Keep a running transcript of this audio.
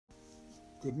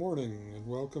Good morning and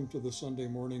welcome to the Sunday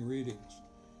morning readings.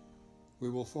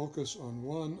 We will focus on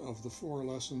one of the 4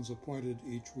 lessons appointed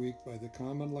each week by the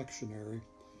Common Lectionary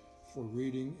for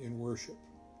reading in worship.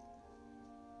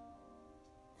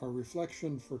 Our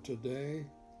reflection for today,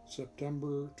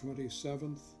 September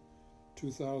 27th,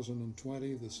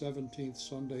 2020, the 17th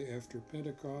Sunday after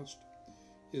Pentecost,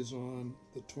 is on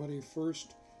the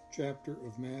 21st chapter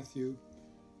of Matthew,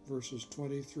 verses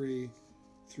 23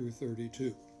 through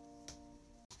 32.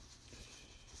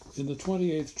 In the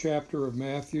 28th chapter of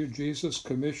Matthew, Jesus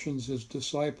commissions his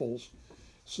disciples,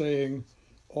 saying,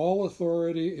 "All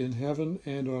authority in heaven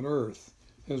and on earth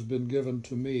has been given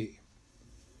to me.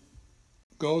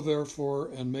 Go therefore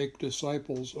and make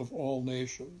disciples of all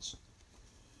nations."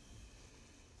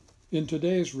 In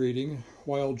today's reading,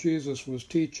 while Jesus was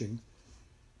teaching,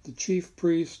 the chief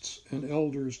priests and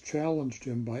elders challenged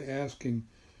him by asking,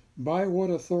 "By what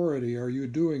authority are you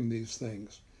doing these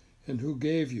things, and who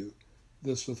gave you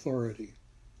this authority?"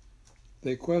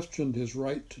 They questioned his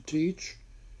right to teach,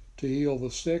 to heal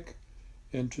the sick,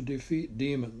 and to defeat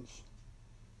demons.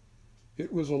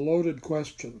 It was a loaded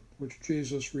question which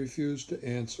Jesus refused to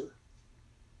answer.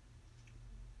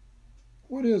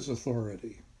 What is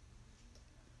authority?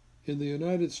 In the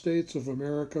United States of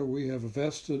America, we have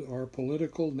vested our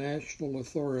political national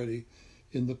authority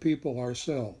in the people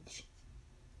ourselves.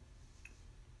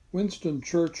 Winston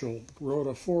Churchill wrote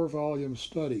a 4-volume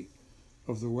study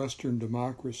of the Western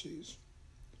democracies.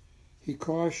 He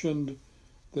cautioned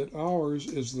that ours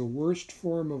is the worst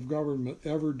form of government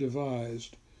ever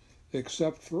devised,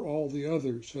 except for all the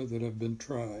others that have been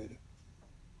tried.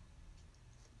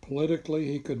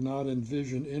 Politically, he could not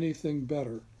envision anything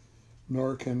better,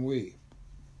 nor can we.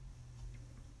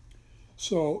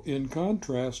 So, in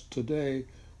contrast today,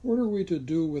 what are we to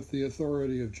do with the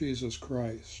authority of Jesus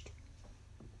Christ?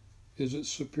 Is it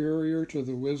superior to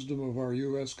the wisdom of our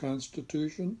U.S.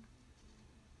 Constitution?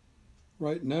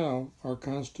 Right now, our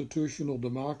constitutional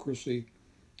democracy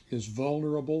is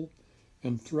vulnerable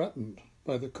and threatened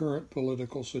by the current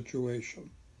political situation.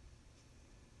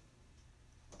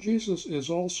 Jesus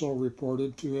is also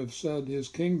reported to have said his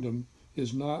kingdom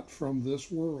is not from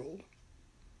this world.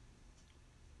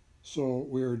 So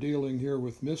we are dealing here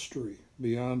with mystery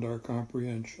beyond our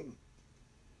comprehension.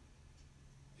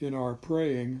 In our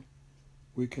praying,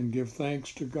 we can give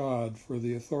thanks to God for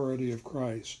the authority of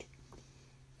Christ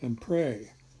and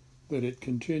pray that it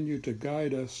continue to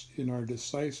guide us in our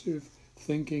decisive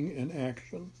thinking and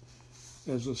action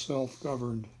as a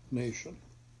self-governed nation.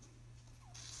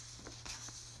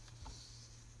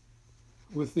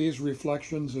 With these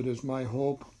reflections, it is my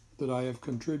hope that I have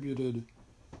contributed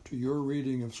to your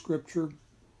reading of Scripture,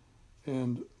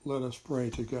 and let us pray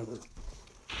together.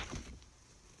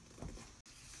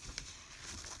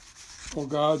 O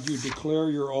God, you declare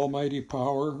your almighty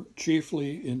power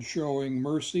chiefly in showing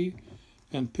mercy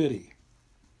and pity.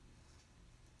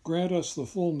 Grant us the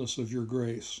fullness of your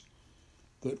grace,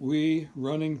 that we,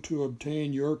 running to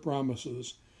obtain your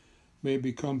promises, may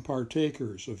become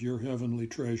partakers of your heavenly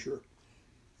treasure.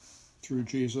 Through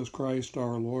Jesus Christ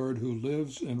our Lord, who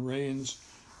lives and reigns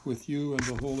with you and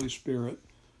the Holy Spirit,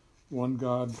 one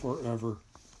God forever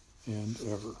and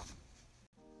ever.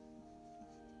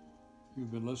 You've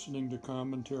been listening to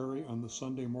commentary on the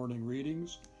Sunday morning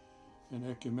readings, an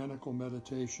ecumenical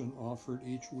meditation offered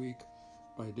each week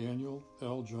by Daniel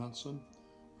L. Johnson,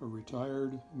 a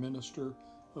retired minister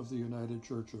of the United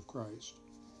Church of Christ.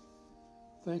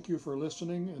 Thank you for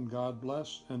listening, and God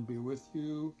bless and be with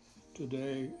you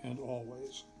today and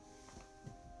always.